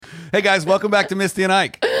Hey guys, welcome back to Misty and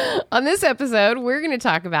Ike. On this episode, we're going to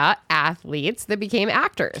talk about athletes that became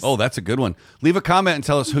actors. Oh, that's a good one. Leave a comment and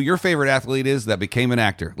tell us who your favorite athlete is that became an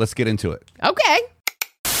actor. Let's get into it. Okay.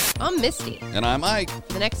 I'm Misty. And I'm Ike.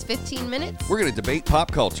 For the next 15 minutes, We're going to debate pop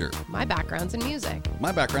culture. my background's in music.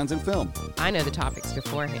 My background's in film, I know the topics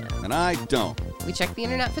beforehand. and I don't. We check the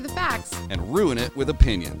internet for the facts, And ruin it with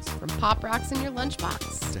opinions. from pop rocks in your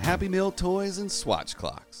lunchbox. To Happy Meal toys and swatch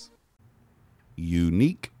clocks.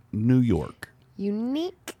 Unique New York.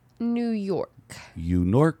 Unique New York.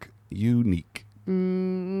 Unique.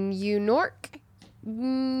 Unique.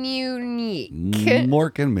 Unique.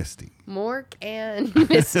 Mork and Misty. Mork and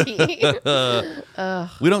Misty.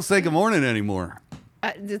 We don't say good morning anymore.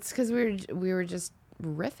 It's because we were just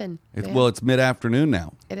riffing. man. Well, it's mid-afternoon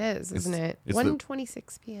now. It is, isn't it? it's the-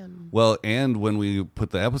 1:26 p.m. Well, and when we put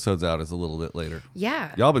the episodes out is a little bit later.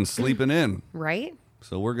 Yeah. Y'all been sleeping in, Right?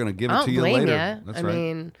 so we're going to give it I don't to you blame later. you. That's I right.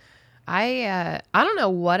 mean, I don't know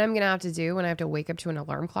what I'm gonna have to do when I have to wake up to an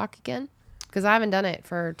alarm clock again, because I haven't done it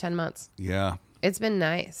for 10 months. Yeah. It's been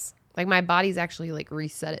nice. Like my body's actually like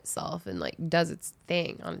reset itself and like does its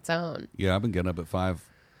thing on its own. Yeah, I've been getting up at 5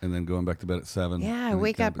 and then going back to bed at 7. Yeah, I and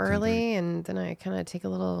wake getting up at 10:30. early and then I kind of take a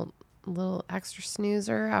little extra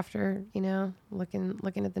snoozer after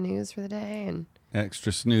looking at the news for the day, and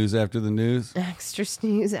Extra snooze after the news. extra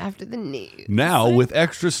snooze after the news. Now with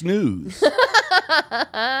extra snooze.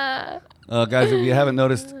 Guys, if you haven't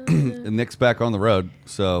noticed, Nick's back on the road.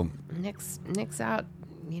 So Nick's out.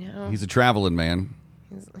 You know, he's a traveling man.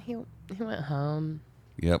 he went home.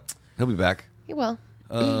 Yep. He'll be back. He will.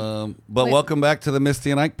 But welcome back to the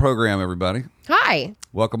Misty and Ike program, everybody. Hi.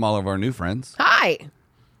 Welcome all of our new friends. Hi.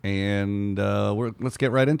 And let's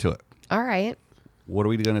get right into it. All right. What are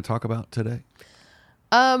we going to talk about today?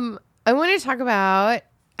 I want to talk about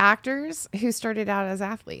actors who started out as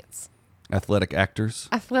athletes. Athletic actors.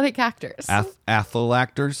 Athletic actors. Athlete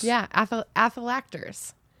actors. Yeah, athlete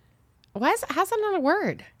actors. How's that not a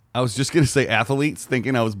word? I was just going to say athletes,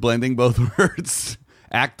 thinking I was blending both words.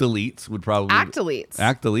 Actaletes would probably... Actoletes.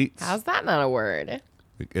 Actaletes. How's that not a word?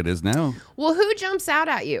 It is now. Well, who jumps out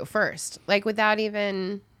at you first? Like without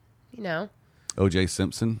even, O.J.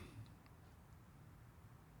 Simpson.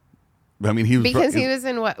 I mean, he was... because he was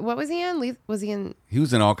in what was he in? Was he in... He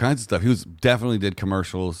was in all kinds of stuff. He was definitely did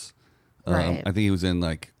commercials. Right. I think he was in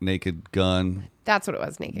like Naked Gun. That's what it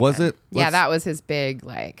was, Naked Was Gun. it? Yeah, Let's- that was his big,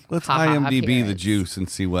 like, Let's ha-ha IMDb the appearance. juice and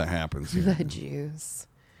see what happens here. The juice.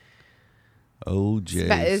 O.J.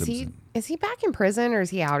 Is Simpson. he back in prison or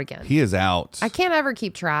is he out again? He is out. I can't ever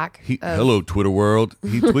keep track. Hello, Twitter world.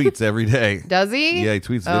 He tweets every day. Does he? Yeah, he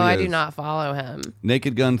tweets Oh, I videos. do not follow him.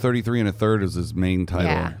 Naked Gun 33 and a third is his main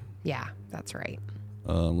title. Yeah, that's right.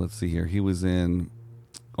 Let's see here. He was in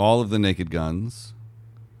all of the Naked Guns,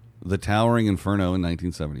 The Towering Inferno in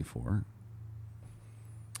 1974.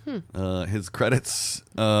 His credits,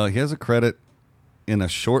 he has a credit in a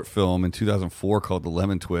short film in 2004 called The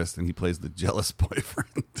Lemon Twist, and he plays the jealous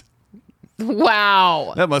boyfriend.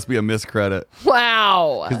 Wow. That must be a miscredit.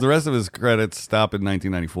 Wow. Because the rest of his credits stop in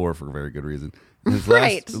 1994 for a very good reason. His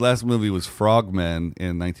Right. last movie was Frogmen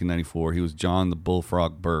in 1994. He was John the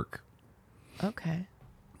Bullfrog Burke. Okay.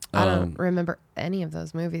 I don't remember any of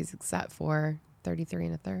those movies except for 33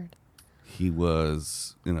 and a third. He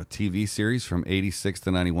was in a TV series from 86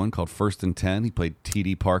 to 91 called First and 10. He played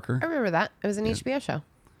T.D. Parker. I remember that. It was an HBO show.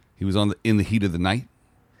 He was on In the Heat of the Night.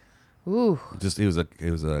 Ooh. He was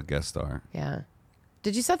a guest star. Yeah.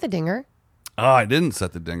 Did you set the dinger? Oh, I didn't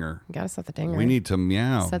set the dinger. You gotta set the dinger. We need to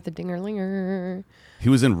meow. set the dinger-linger. He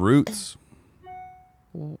was in Roots.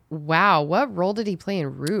 Wow. What role did he play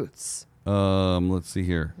in Roots? Let's see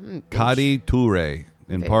here. Kadi Toure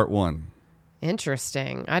in part 1.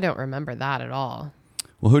 Interesting. I don't remember that at all.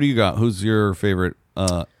 Well, who do you got? Who's your favorite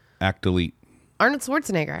actolete? Arnold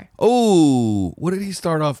Schwarzenegger. Oh, what did he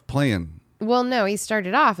start off playing? Well, no, he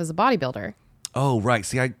started off as a bodybuilder. Oh, right.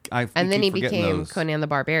 See, I And then he keep forgetting became those. Conan the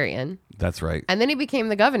Barbarian. That's right. And then he became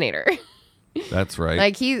the Governor. That's right.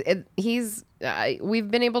 Like he's we've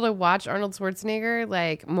been able to watch Arnold Schwarzenegger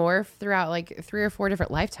like morph throughout like 3 or 4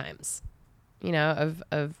 different lifetimes,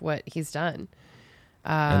 of what he's done.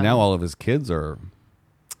 And now all of his kids are,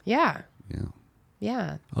 Yeah.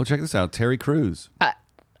 yeah. Oh, check this out. Terry Crews.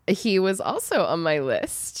 He was also on my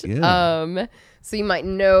list. Yeah. So you might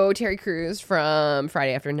know Terry Crews from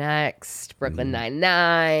Friday After Next, Brooklyn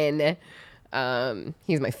Nine-Nine.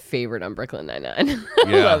 He's my favorite on Brooklyn Nine-Nine. I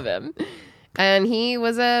Yeah. love him. And he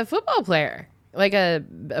was a football player, like a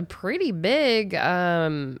pretty big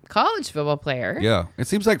college football player. Yeah. It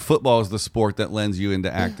seems like football is the sport that lends you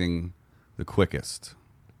into acting the quickest.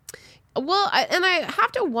 Well, and I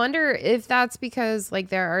have to wonder if that's because like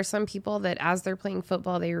there are some people that as they're playing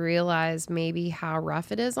football, they realize maybe how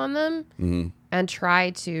rough it is on them and try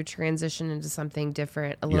to transition into something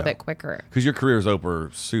different a little bit quicker. Because your career is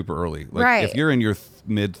over super early. Like, Right. if you're in your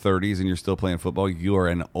mid-30s and you're still playing football, you are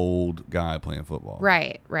an old guy playing football.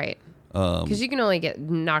 Right. Because you can only get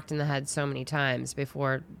knocked in the head so many times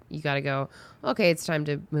before you got to go, okay, it's time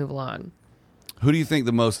to move along. Who do you think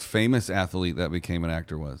the most famous athlete that became an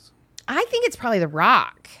actor was? I think it's probably The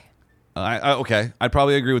Rock. Okay. I'd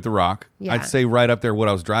probably agree with The Rock. Yeah. I'd say right up there what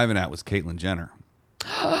I was driving at was Caitlyn Jenner.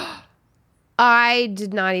 I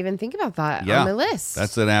did not even think about that on my list.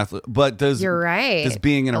 That's an athlete. But You're right. does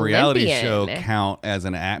being in a reality Olympian. show count as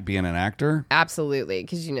being an actor? Absolutely,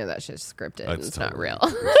 because you know that shit's scripted. And it's not totally- real.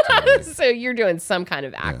 it's totally- So you're doing some kind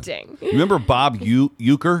of acting. Remember Bob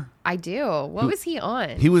Euchre? I do. What was he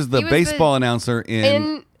on? He was the baseball announcer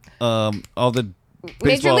in all the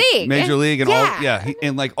baseball, Major League, and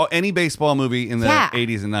and like any baseball movie in the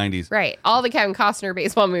 80s and 90s. Right. All the Kevin Costner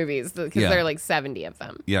baseball movies, because there are like 70 of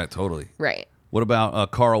them. Yeah, totally. Right. What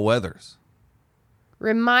about Carl Weathers?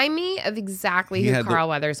 Remind me of exactly who Carl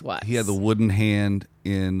Weathers was. He had the wooden hand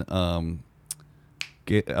in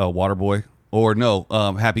Waterboy. Or no,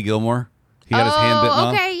 Happy Gilmore. He had his hand bitten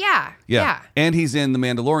off. Okay, yeah. And he's in The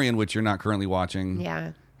Mandalorian, which you're not currently watching.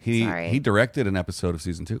 Yeah. He directed an episode of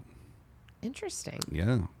season 2. Interesting.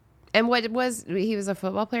 Yeah. And what was he was a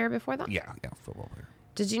football player before that? Yeah, football player.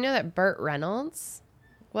 Did you know that Burt Reynolds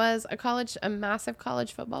was a massive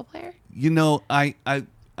college football player? You know, I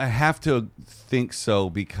have to think so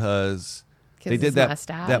because they did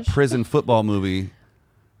that prison football movie.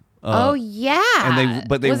 Oh yeah, and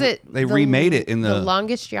they remade it in the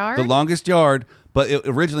Longest Yard. The Longest Yard, but it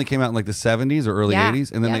originally came out in like the 70s or early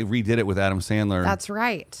 80s, and then they redid it with Adam Sandler. That's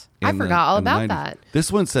right. I forgot all about that.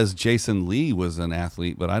 This one says Jason Lee was an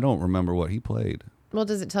athlete, but I don't remember what he played. Well,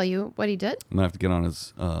 does it tell you what he did? I'm gonna have to get on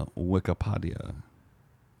his Wikipedia.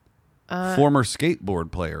 Former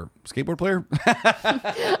skateboard player. I'm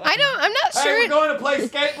not sure. Hey, we're going to play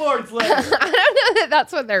skateboards later. I don't know that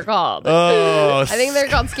that's what they're called. Oh, I think they're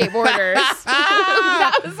called skateboarders.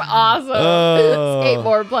 That was awesome.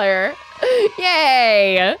 Skateboard player.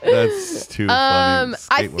 Yay. That's too funny.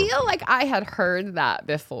 I feel like I had heard that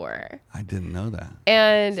before. I didn't know that.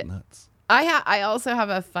 And that's nuts. I also have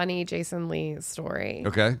a funny Jason Lee story.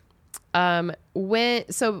 Okay.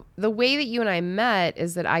 So the way that you and I met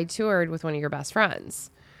is that I toured with one of your best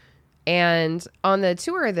friends. And on the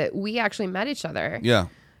tour that we actually met each other. Yeah.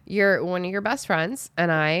 One of your best friends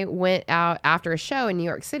and I went out after a show in New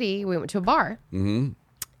York City. We went to a bar. Mm-hmm.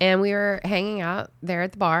 And we were hanging out there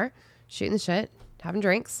at the bar, shooting the shit, having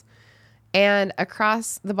drinks. And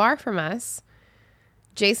across the bar from us,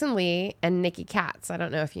 Jason Lee and Nikki Katz. I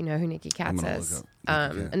don't know if you know who Nikki Katz is.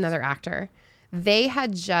 Another actor. They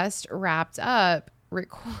had just wrapped up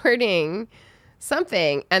recording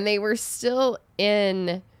something, and they were still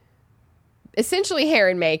in essentially hair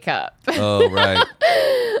and makeup. Oh, right.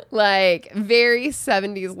 Like very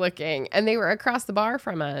 70s looking. And they were across the bar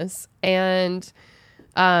from us. And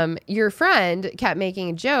your friend kept making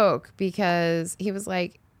a joke because he was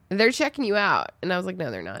like, they're checking you out. And I was like,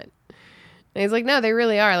 no, they're not. And he's like, no, they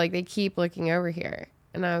really are. Like, they keep looking over here.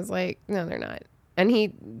 And I was like, no, they're not. And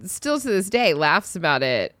he still to this day laughs about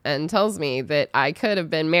it and tells me that I could have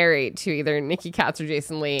been married to either Nikki Katz or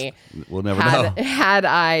Jason Lee. We'll never know. Had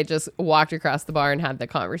I just walked across the bar and had the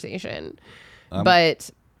conversation. But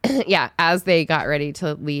yeah, as they got ready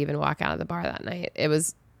to leave and walk out of the bar that night,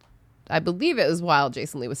 I believe it was while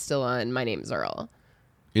Jason Lee was still on My Name is Earl.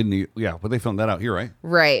 But they filmed that out here, right?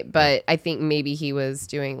 Right, but I think maybe he was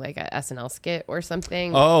doing like a SNL skit or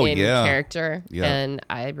something in character. Yeah. And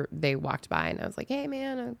they walked by and I was like, hey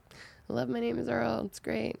man, I love My Name is Earl. It's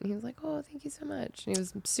great. And he was like, oh, thank you so much. And he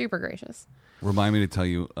was super gracious. Remind me to tell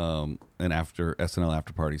you an SNL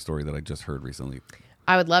after party story that I just heard recently.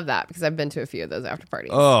 I would love that because I've been to a few of those after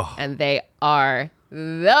parties. Oh. And they are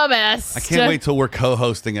the best. I can't wait till we're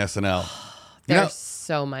co-hosting SNL. They're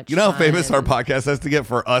so much You know fun. how famous our podcast has to get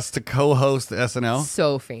for us to co-host SNL?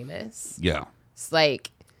 So famous. Yeah. It's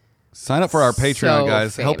like sign up for our Patreon,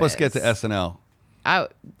 guys. Famous. Help us get to SNL.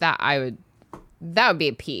 That would be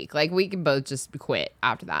a peak. Like we could both just quit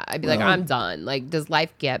after that. I'd be like, I'm done. Like, does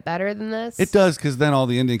life get better than this? It does, because then all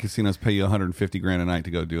the Indian casinos pay you $150,000 a night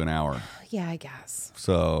to go do an hour. Yeah, I guess.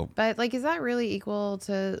 So, but like, is that really equal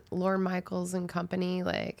to Lorne Michaels and company?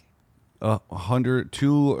 Like,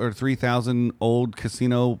 2,000 or 3,000 old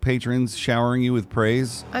casino patrons showering you with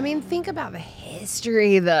praise. I mean, think about the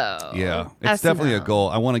history, though. Yeah, it's definitely a goal.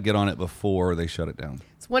 I want to get on it before they shut it down.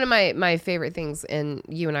 It's one of my favorite things, and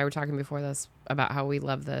you and I were talking before this about how we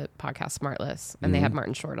love the podcast Smartless, and they had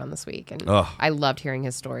Martin Short on this week, and I loved hearing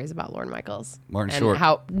his stories about Lorne Michaels. Martin Short.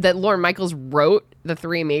 How that Lorne Michaels wrote The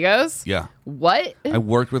Three Amigos. Yeah. What? I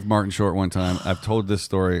worked with Martin Short one time. I've told this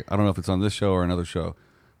story. I don't know if it's on this show or another show,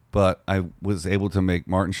 but I was able to make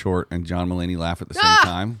Martin Short and John Mulaney laugh at the same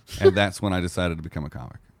time, and that's when I decided to become a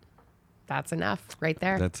comic. That's enough right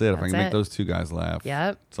there. That's it. If I can make those two guys laugh,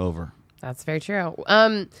 it's over. That's very true.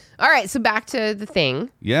 All right, so back to the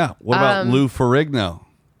thing. Yeah. What about Lou Ferrigno?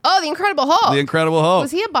 Oh, the Incredible Hulk. The Incredible Hulk.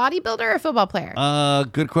 Was he a bodybuilder or a football player?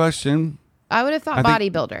 Good question. I would have thought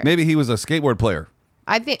bodybuilder. Maybe he was a skateboard player.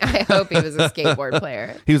 I hope he was a skateboard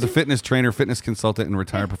player. He was a fitness trainer, fitness consultant, and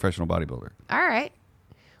retired professional bodybuilder. All right.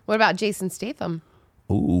 What about Jason Statham?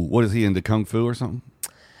 Ooh, what is he into, kung fu or something?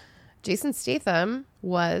 Jason Statham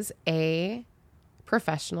was a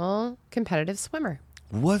professional competitive swimmer.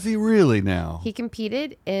 Was he really now? He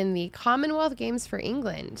competed in the Commonwealth Games for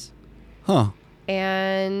England. Huh.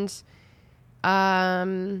 And,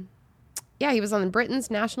 he was on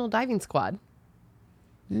Britain's national diving squad.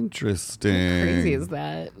 Interesting. How crazy is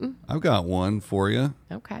that? I've got one for you.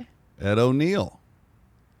 Okay. Ed O'Neill.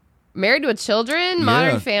 Married with children,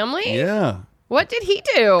 Modern Family? Yeah. What did he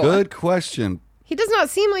do? Good question. He does not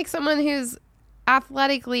seem like someone who's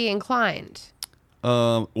athletically inclined.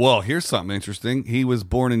 Well, here's something interesting. He was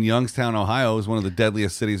born in Youngstown, Ohio. It was one of the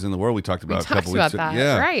deadliest cities in the world. We talked about a couple weeks ago.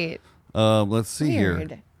 Yeah. Right. Let's see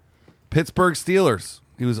here. Pittsburgh Steelers.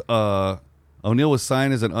 He was O'Neill was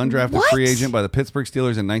signed as an undrafted free agent by the Pittsburgh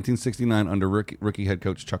Steelers in 1969 under rookie head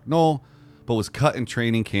coach Chuck Noll, but was cut in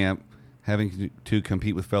training camp, having to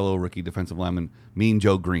compete with fellow rookie defensive lineman Mean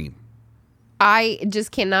Joe Green. I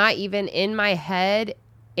just cannot even in my head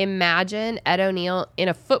imagine Ed O'Neill in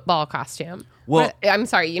a football costume. Well, I'm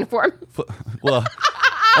sorry, uniform. Well,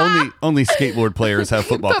 only skateboard players have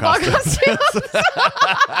football costumes.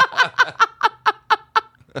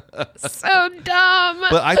 So dumb.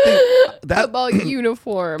 But I think that football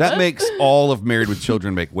uniform that makes all of Married with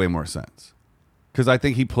Children make way more sense. Because I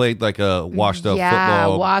think he played like a washed up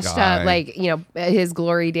football guy. Up, like, his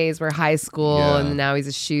glory days were high school, and now he's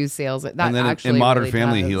a shoe salesman. That and then actually in Modern really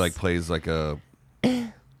Family, does. he like plays like a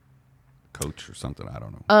coach or something. I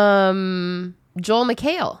don't know. Joel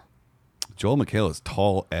McHale. Joel McHale is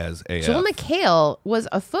tall as AF. Joel McHale was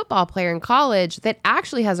a football player in college that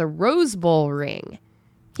actually has a Rose Bowl ring.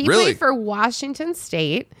 He played for Washington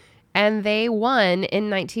State, and they won in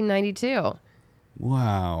 1992.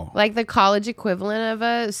 Wow. Like the college equivalent of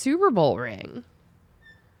a Super Bowl ring.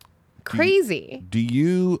 Crazy. Do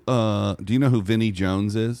you know who Vinnie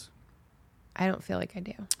Jones is? I don't feel like I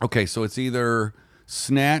do. Okay, so it's either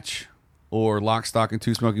Snatch or Lock, Stock, and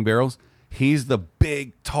Two Smoking Barrels. He's the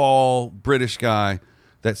big, tall British guy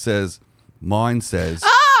that says, mine says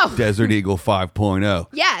Desert Eagle 5.0.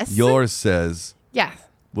 Yes. Yours says... Yeah.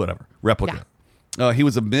 Whatever. Replica. Yeah. He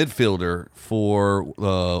was a midfielder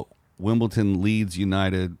for Wimbledon, Leeds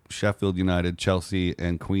United, Sheffield United, Chelsea,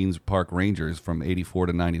 and Queen's Park Rangers from 84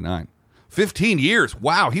 to 99. 15 years.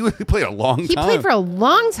 Wow. He played a long time. He played for a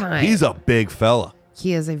long time. He's a big fella.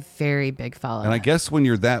 He is a very big fella. And I guess when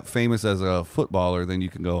you're that famous as a footballer, then you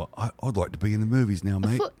can go, I'd like to be in the movies now,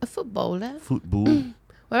 mate. A footballer. Football.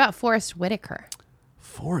 What about Forrest Whitaker?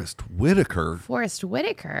 Forrest Whitaker? Forrest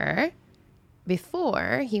Whitaker,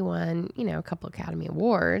 before he won, a couple Academy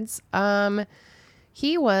Awards,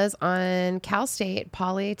 he was on Cal State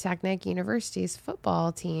Polytechnic University's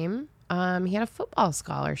football team. He had a football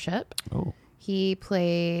scholarship. Oh. He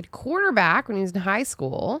played quarterback when he was in high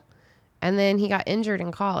school. And then he got injured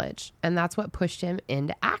in college, and that's what pushed him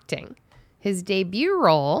into acting. His debut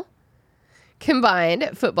role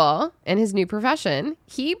combined football and his new profession.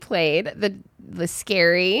 He played the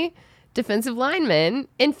scary defensive lineman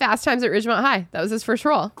in Fast Times at Ridgemont High. That was his first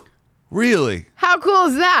role. Really? How cool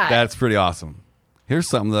is that? That's pretty awesome. Here's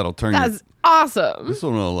something that'll turn That's awesome. This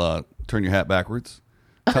one will turn your hat backwards.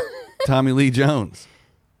 Tommy Lee Jones.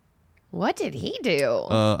 What did he do?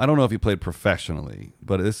 I don't know if he played professionally,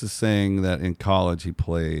 but this is saying that in college he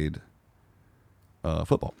played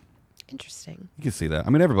football. Interesting. You can see that. I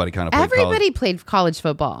mean, everybody kind of played Everybody played college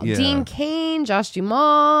football. Yeah. Dean Cain, Josh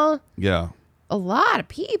Duhamel. Yeah. A lot of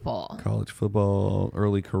people. College football,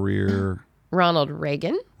 early career. Ronald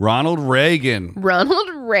Reagan. Ronald Reagan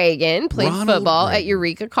played football at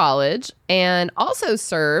Eureka College and also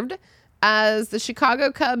served as the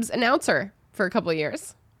Chicago Cubs announcer for a couple of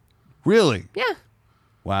years. Really? Yeah.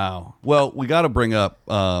 Wow. Well, we got to bring up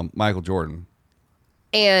Michael Jordan.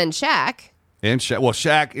 And Shaq. And Shaq. Well,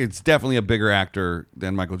 Shaq, it's definitely a bigger actor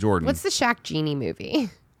than Michael Jordan. What's the Shaq Genie movie?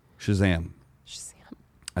 Shazam.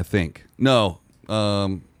 I think. No.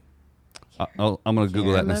 I'm going to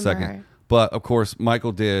Google that in a second. But, of course,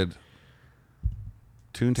 Michael did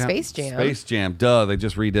Toontown? Space Jam. Space Jam. Duh, they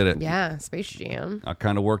just redid it. Yeah, Space Jam. I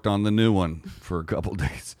kind of worked on the new one for a couple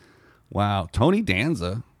days. Wow. Tony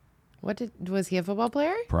Danza. Was he a football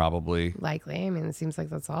player? Probably. Likely. I mean, it seems like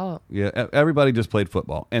that's all. Yeah, everybody just played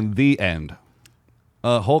football. And the end.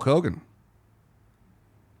 Hulk Hogan.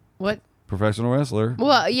 What? Professional wrestler.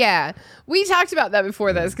 Well, yeah. We talked about that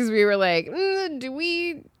before this because we were like, do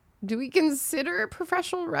we consider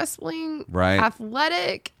professional wrestling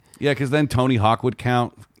athletic? Yeah, because then Tony Hawk would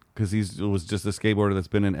count because he was just a skateboarder that's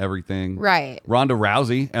been in everything. Right. Ronda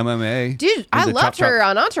Rousey, MMA. Dude, I loved her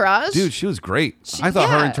on Entourage. Dude, she was great. I thought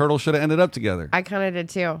her and Turtle should have ended up together. I kind of did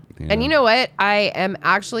too. Yeah. And you know what? I am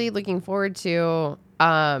actually looking forward to...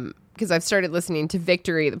 because I've started listening to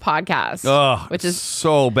Victory, the podcast, which is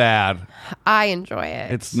so bad. I enjoy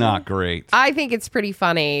it. It's not great. I think it's pretty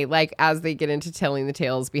funny, like as they get into telling the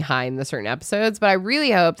tales behind the certain episodes. But I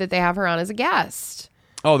really hope that they have her on as a guest.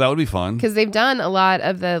 Oh, that would be fun. Because they've done a lot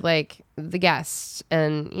of the guests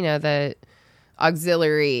and the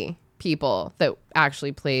auxiliary people that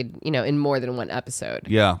actually played in more than one episode.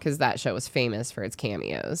 Yeah, because that show was famous for its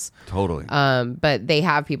cameos. Totally. But they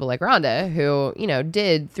have people like Rhonda who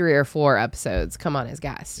did 3 or 4 episodes come on as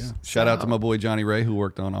guests. Yeah. Shout out to my boy Johnny Ray who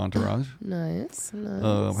worked on Entourage. Nice.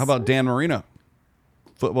 How about Dan Marino,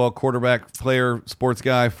 football quarterback, player, sports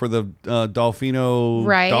guy for the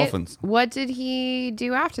Dolphino Dolphins? What did he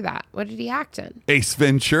do after that? What did he act in? Ace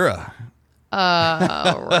Ventura.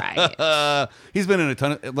 Right. He's been in a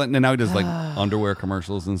ton of, and now he does like underwear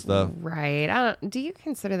commercials and stuff. Right. Do you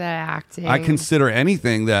consider that acting? I consider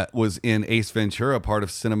anything that was in Ace Ventura part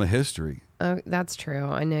of cinema history. Oh, that's true.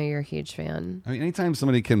 I know you're a huge fan. I mean, anytime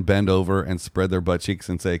somebody can bend over and spread their butt cheeks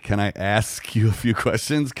and say, "Can I ask you a few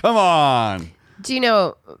questions?" Come on. Do you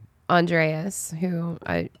know Andreas, who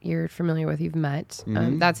you're familiar with, you've met?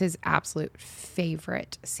 That's his absolute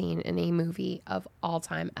favorite scene in a movie of all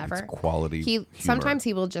time ever. It's quality. Sometimes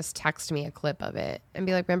he will just text me a clip of it and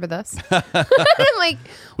be like, "Remember this?" I'm like,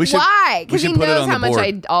 why? Because he knows how much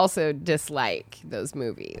I also dislike those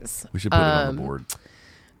movies. We should put it on the board.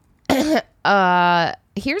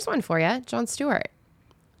 Here's one for you, Jon Stewart.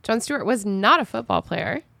 Jon Stewart was not a football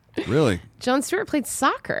player. Really? Jon Stewart played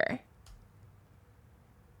soccer.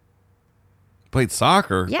 Played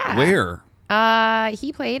soccer? Yeah. Where?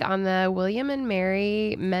 He played on the William and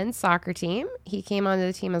Mary men's soccer team. He came onto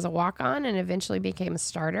the team as a walk-on and eventually became a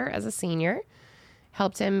starter as a senior.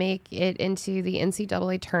 Helped him make it into the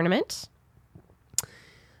NCAA tournament.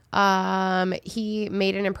 He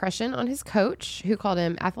made an impression on his coach, who called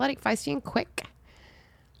him athletic, feisty, and quick.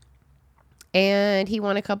 And he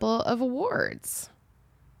won a couple of awards.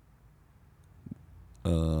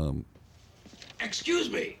 Excuse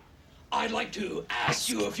me. I'd like to ask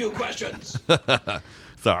you a few questions.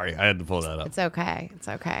 Sorry, I had to pull that up. It's okay. It's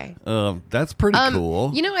okay. That's pretty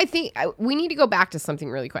cool. I think we need to go back to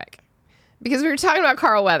something really quick. Because we were talking about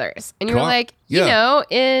Carl Weathers. And you were like,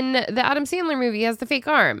 in the Adam Sandler movie, he has the fake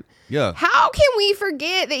arm. Yeah. How can we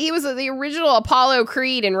forget that he was the original Apollo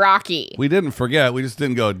Creed in Rocky? We didn't forget. We just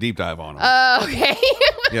didn't go a deep dive on him. Okay.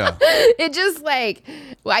 Yeah. It just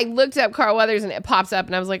I looked up Carl Weathers and it pops up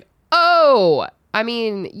and I was like, oh, I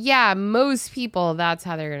mean, yeah, most people, that's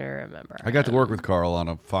how they're going to remember. I got to work with Carl on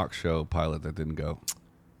a Fox show pilot that didn't go.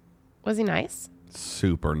 Was he nice?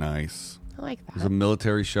 Super nice. I like that. It was a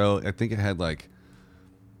military show. I think it had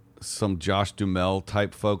some Josh Duhamel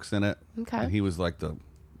type folks in it. Okay. And he was like the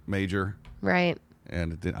major. Right.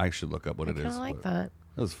 And I should look up what it is. I like that.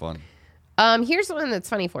 It was fun. Here's the one that's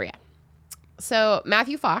funny for you. So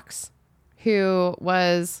Matthew Fox, who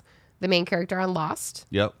was the main character on Lost.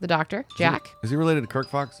 Yep. The doctor, Jack. Is he related to Kirk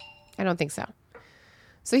Fox? I don't think so.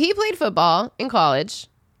 So he played football in college.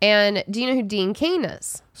 And do you know who Dean Cain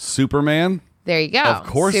is? Superman? There you go. Of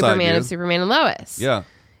course Superman I do. and Superman and Lois. Yeah.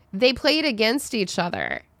 They played against each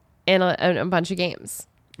other in a bunch of games.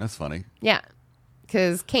 That's funny. Yeah.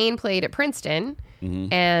 Because Cain played at Princeton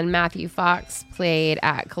and Matthew Fox played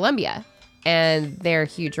at Columbia. And they're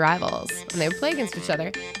huge rivals. And they would play against each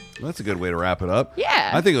other. Well, that's a good way to wrap it up.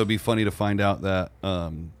 Yeah. I think it would be funny to find out that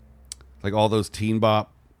all those teen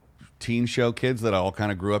show kids that all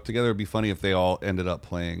kind of grew up together. It'd be funny if they all ended up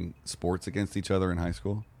playing sports against each other in high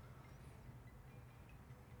school.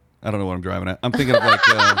 I don't know what I'm driving at. I'm thinking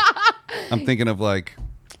of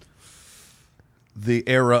the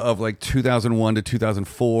era of like 2001 to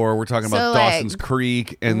 2004. We're talking about Dawson's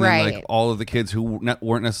Creek, and then like all of the kids who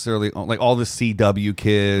weren't necessarily like all the CW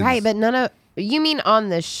kids, right? But none of you mean on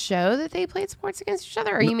the show that they played sports against each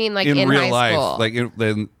other, or you mean like in real high life, school? like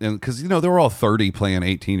because they were all 30 playing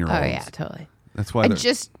 18-year-olds. Oh yeah, totally. That's why I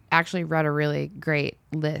just actually read a really great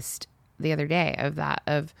list the other day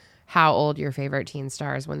of how old your favorite teen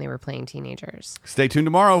stars when they were playing teenagers. Stay tuned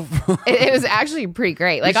tomorrow. It was actually pretty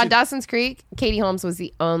great. Like on Dawson's Creek, Katie Holmes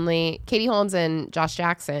and Josh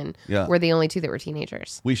Jackson were the only two that were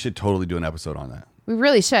teenagers. We should totally do an episode on that. We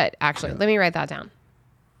really should, actually. Let me write that down.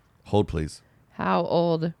 Hold, please. How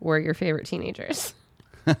old were your favorite teenagers?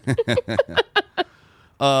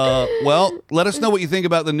 Well, let us know what you think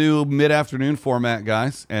about the new mid-afternoon format,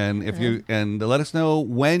 guys, and let us know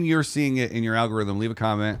when you're seeing it in your algorithm. Leave a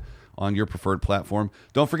comment on your preferred platform.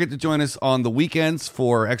 Don't forget to join us on the weekends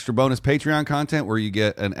for extra bonus Patreon content, where you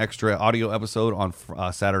get an extra audio episode on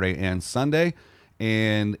Saturday and Sunday.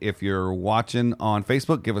 And if you're watching on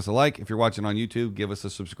Facebook, give us a like. If you're watching on YouTube, give us a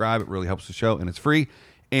subscribe. It really helps the show, and it's free.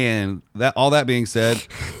 And all that being said,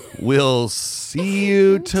 we'll see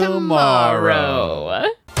you tomorrow.